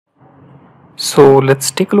So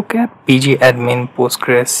let's take a look at PgAdmin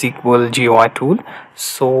PostgreSQL GUI tool.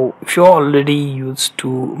 So if you're already used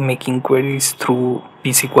to making queries through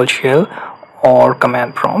pSQL shell or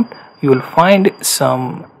command prompt, you will find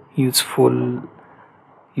some useful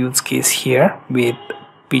use case here with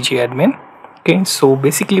PgAdmin. Okay, so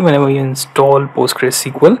basically whenever you install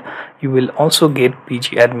PostgreSQL, you will also get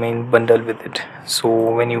PgAdmin bundle with it. So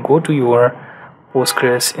when you go to your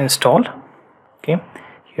Postgres install, okay,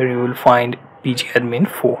 here you will find PgAdmin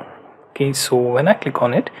 4. Okay, so when I click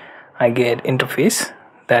on it, I get interface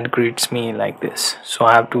that greets me like this. So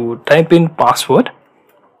I have to type in password,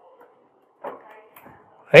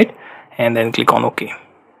 right, and then click on OK,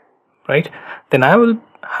 right. Then I will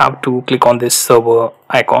have to click on this server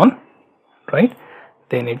icon, right.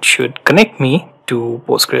 Then it should connect me to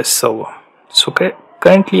Postgres server. So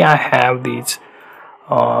currently I have these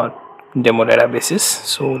demo databases,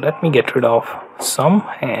 so let me get rid of some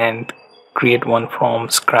and create one from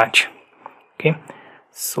scratch. Okay,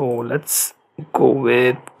 so let's go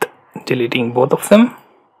with deleting both of them.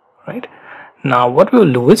 Right now what we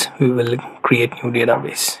will do is we will create new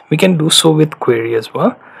database. We can do so with query as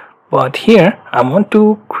well, but here I want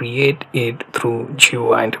to create it through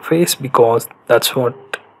GUI interface because that's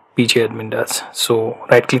what PgAdmin does. So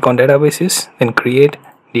right click on databases, then create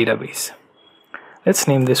database. Let's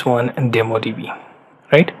name this one DemoDB,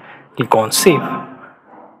 right? Click on save.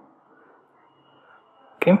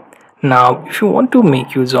 Okay, now if you want to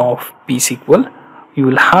make use of pSQL, you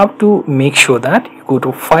will have to make sure that you go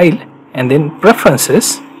to file and then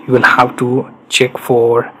preferences. You will have to check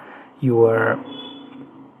for your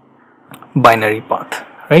binary path,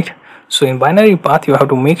 right? So in binary path you have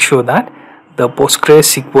to make sure that the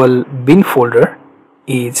PostgreSQL bin folder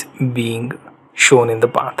is being shown in the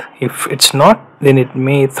path. If it's not, then it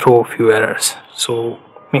may throw a few errors, so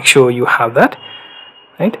make sure you have that,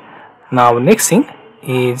 right? Now next thing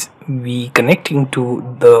is we connecting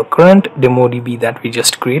to the current DemoDB that we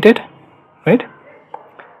just created, right?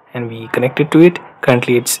 And we connected to it.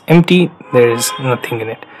 Currently it's empty, there is nothing in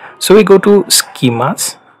it. So we go to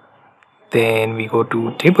schemas, then we go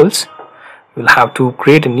to tables. We'll have to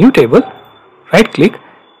create a new table. Right click,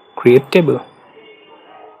 create table.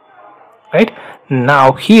 Right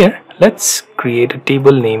now here let's create a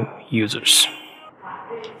table name users.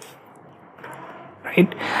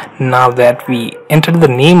 Right now that we entered the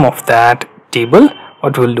name of that table,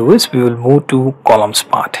 what we'll do is we will move to columns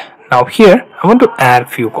part. Now here I want to add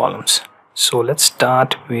few columns, so let's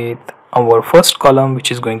start with our first column, which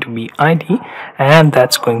is going to be ID, and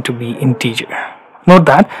that's going to be integer. Note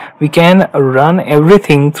that we can run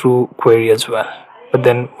everything through query as well, but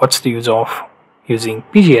then what's the use of using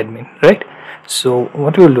PgAdmin, right? So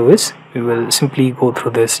what we'll do is we will simply go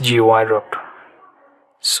through this GUI route.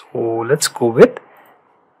 So let's go with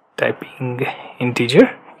typing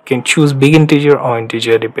integer. You can choose big integer or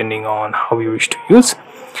integer depending on how you wish to use.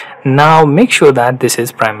 Now make sure that this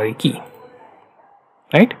is primary key,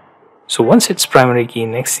 right? So once it's primary key,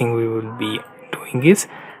 next thing we will be doing is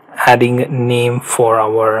adding name for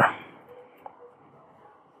our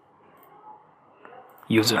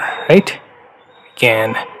user, right? We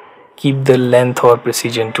can keep the length or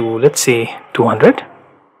precision to, let's say, 200,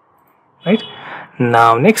 right?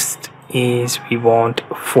 Now next is we want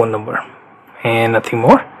phone number and nothing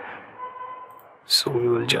more, so we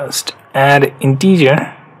will just add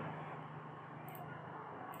integer.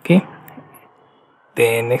 Okay,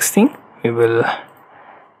 then next thing we will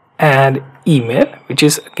add email, which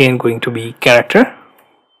is again going to be character.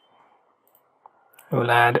 We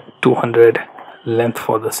will add 200 length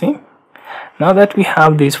for the same. Now that we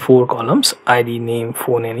have these four columns, ID, name,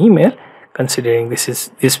 phone and email, considering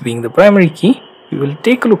this being the primary key, we will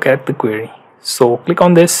take a look at the query. So click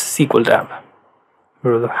on this SQL tab.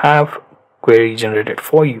 We will have query generated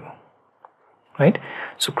for you, right?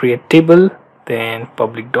 So create table, then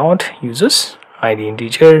public dot users, ID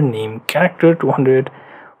integer, name character 200,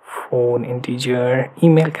 phone integer,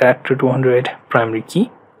 email character 200, primary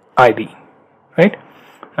key ID, right?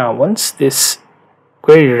 Now once this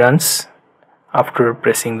query runs, after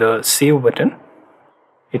pressing the save button,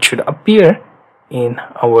 it should appear in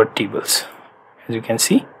our tables, as you can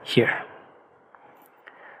see here.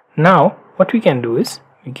 Now what we can do is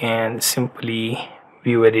we can simply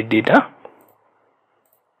view edit data,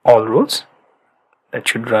 all rows. That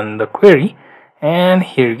should run the query, and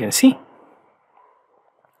here you can see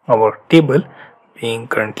our table being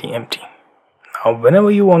currently empty. Now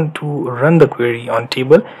whenever you want to run the query on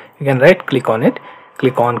table, you can right click on it,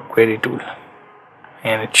 click on query tool,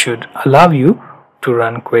 and it should allow you to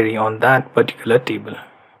run query on that particular table,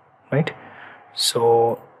 right?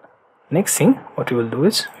 So Next thing what we will do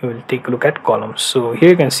is we will take a look at columns. So here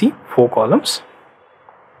you can see 4 columns,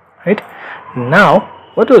 right? Now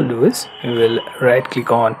what we'll do is we will right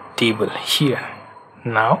click on table here.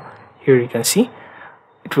 Now here you can see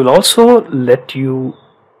it will also let you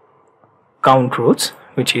count rows,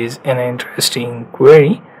 which is an interesting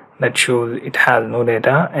query that shows it has no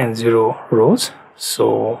data and 0 rows.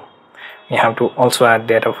 So we have to also add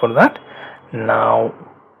data for that. Now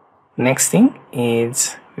next thing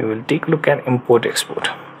is we will take a look at import export.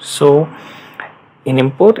 So in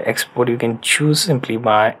import export you can choose simply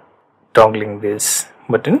by toggling this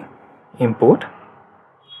button, import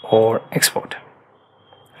or export,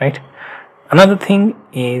 right? Another thing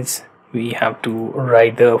is we have to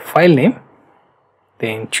write the file name,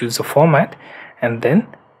 then choose the format, and then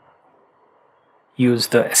use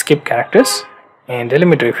the escape characters and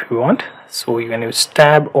delimiter if you want. So you can use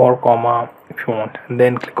tab or comma if you want, and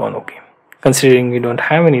then click on OK. Considering we don't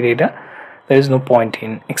have any data, there is no point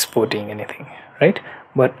in exporting anything, right?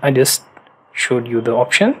 But I just showed you the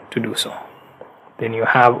option to do so. Then you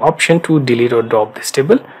have option to delete or drop this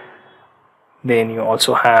table. Then you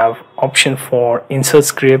also have option for insert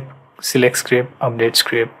script, select script, update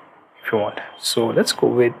script if you want. So let's go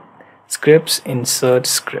with scripts, insert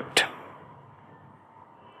script,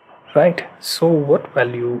 right? So what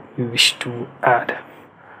value we wish to add?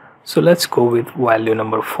 So let's go with value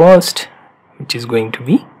number first, which is going to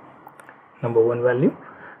be number 1 value.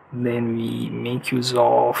 Then we make use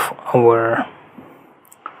of our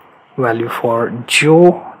value for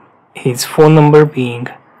Joe, his phone number being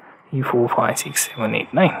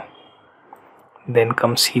E4567889. Then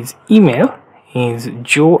comes his email is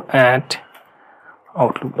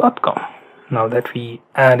joe@outlook.com. Now that we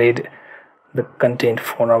added the content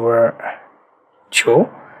for our Joe,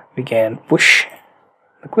 we can push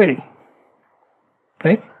the query,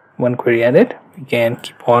 right? 1 query added, we can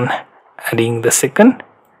keep on adding the second.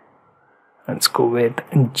 Let's go with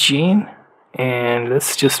Jane, and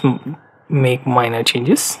let's just make minor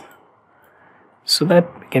changes so that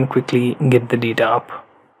we can quickly get the data up.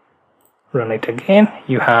 Run it again.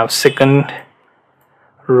 You have second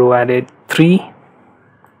row added 3.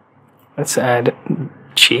 Let's add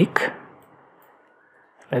Jake.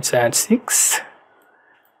 Let's add 6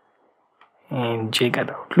 and Jake at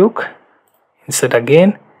Outlook. Insert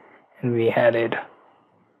again, and we added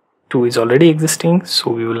 2 is already existing,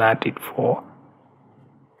 so we will add it for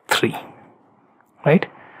 3, right?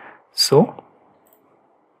 So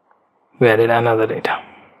we added another data.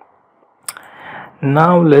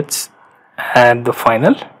 Now let's add the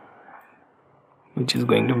final, which is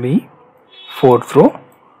going to be 4th row,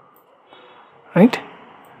 right?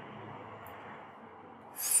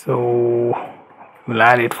 So we'll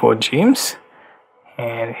add it for James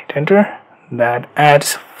and hit enter. That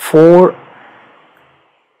adds 4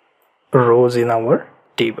 rows in our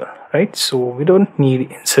table, right? So we don't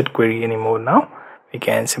need insert query anymore. Now we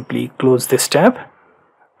can simply close this tab,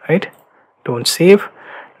 right? Don't save.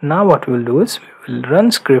 Now what we'll do is we will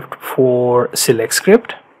run script for select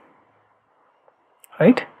script,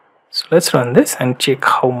 right? So let's run this and check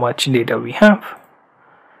how much data we have.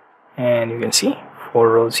 And you can see 4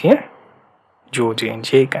 rows here: Joe, Jane,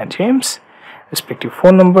 Jake and James, respective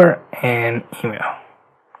phone number and email.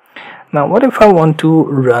 Now what if I want to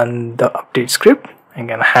run the update script? I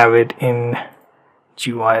can have it in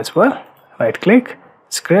GUI as well. Right click,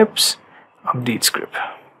 scripts, update script.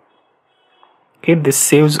 Okay, this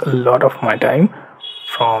saves a lot of my time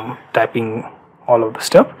from typing all of the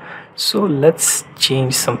stuff. So let's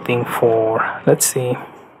change something for, let's say,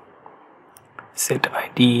 set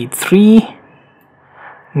ID 3,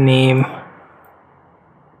 name,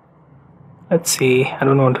 let's say I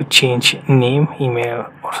don't want to change name, email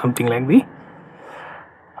or something like that.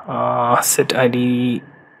 Set ID.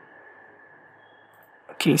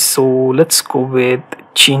 Okay, so let's go with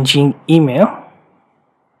changing email,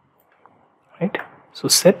 right? So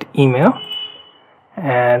set email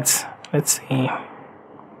as, let's say,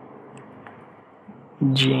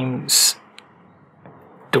 James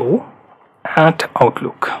Doe at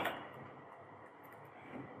Outlook,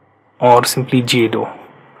 or simply JDoe,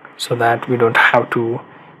 so that we don't have to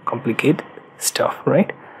complicate stuff,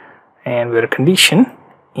 right? And where condition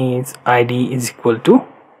is ID is equal to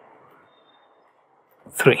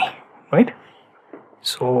 3, right?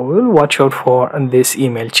 So we'll watch out for this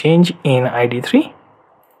email change in ID 3,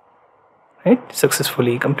 right?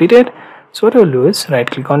 Successfully completed. So what we'll do is right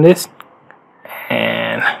click on this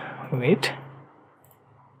and wait,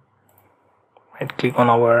 right click on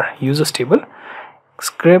our users table,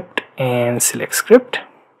 script and select script.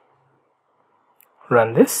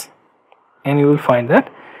 Run this and you will find that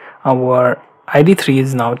our id3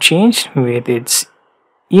 is now changed with its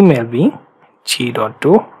email being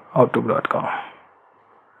g.to@outlook.com.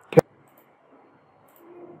 Okay.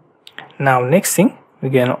 Now next thing, we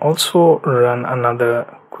can also run another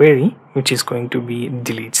query which is going to be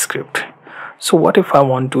delete script. So what if I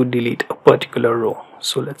want to delete a particular row?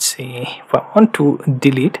 So let's say if I want to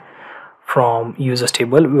delete from users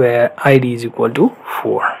table where id is equal to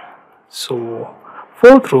 4, so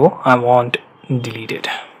 4th row I want deleted,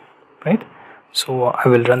 right? So I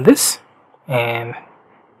will run this and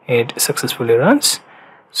it successfully runs.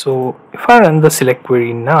 So if I run the select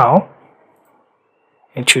query now,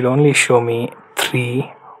 it should only show me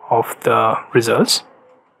 3 of the results,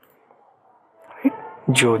 right?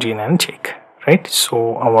 Joe, Jane and Jake, right?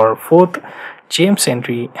 So our 4th James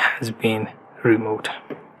entry has been removed.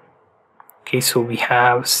 Okay, so we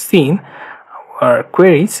have seen our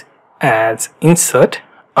queries as insert,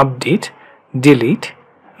 update, delete,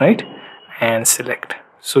 right, and select.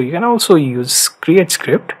 So you can also use create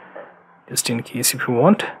script just in case if you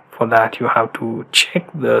want. For that you have to check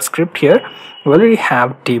the script here. We already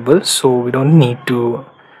have table, so we don't need to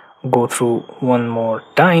go through one more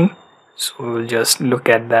time. So we'll just look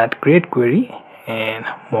at that create query and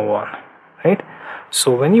move on, right?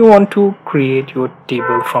 So when you want to create your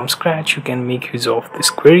table from scratch, you can make use of this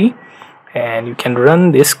query and you can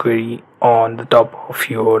run this query on the top of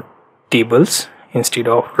your tables instead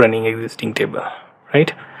of running existing table,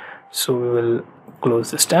 right? So we will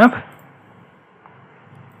close this tab.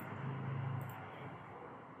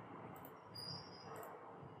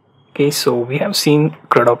 Okay, so we have seen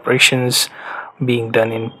CRUD operations being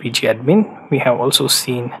done in PgAdmin. We have also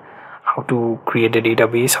seen how to create a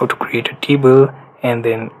database, how to create a table, and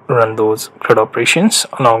then run those CRUD operations.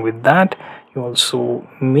 Along with that, you also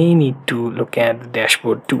may need to look at the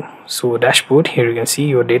dashboard too. So dashboard, here you can see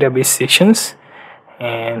your database sessions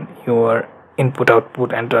and your input,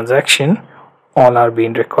 output and transaction all are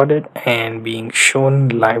being recorded and being shown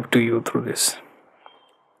live to you through this.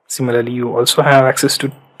 Similarly, you also have access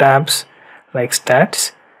to tabs like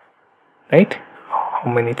stats, right? How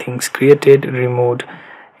many things created, removed,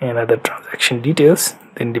 and other transaction details.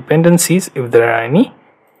 Then dependencies if there are any,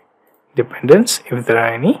 dependents if there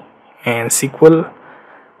are any, and SQL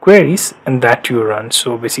queries and that you run.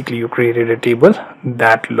 So basically you created a table,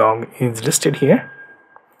 that log is listed here.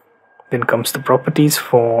 Then comes the properties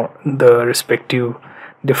for the respective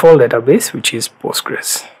default database, which is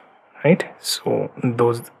Postgres, right? So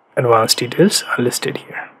those advanced details are listed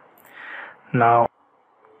here. Now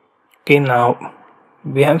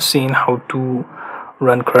we have seen how to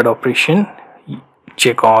run CRUD operation,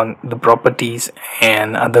 check on the properties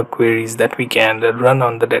and other queries that we can run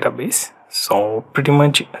on the database. So pretty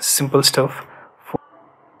much simple stuff.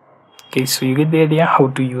 Okay, so you get the idea how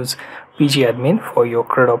to use PgAdmin for your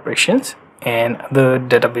CRUD operations and the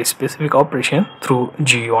database specific operation through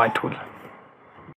GUI tool.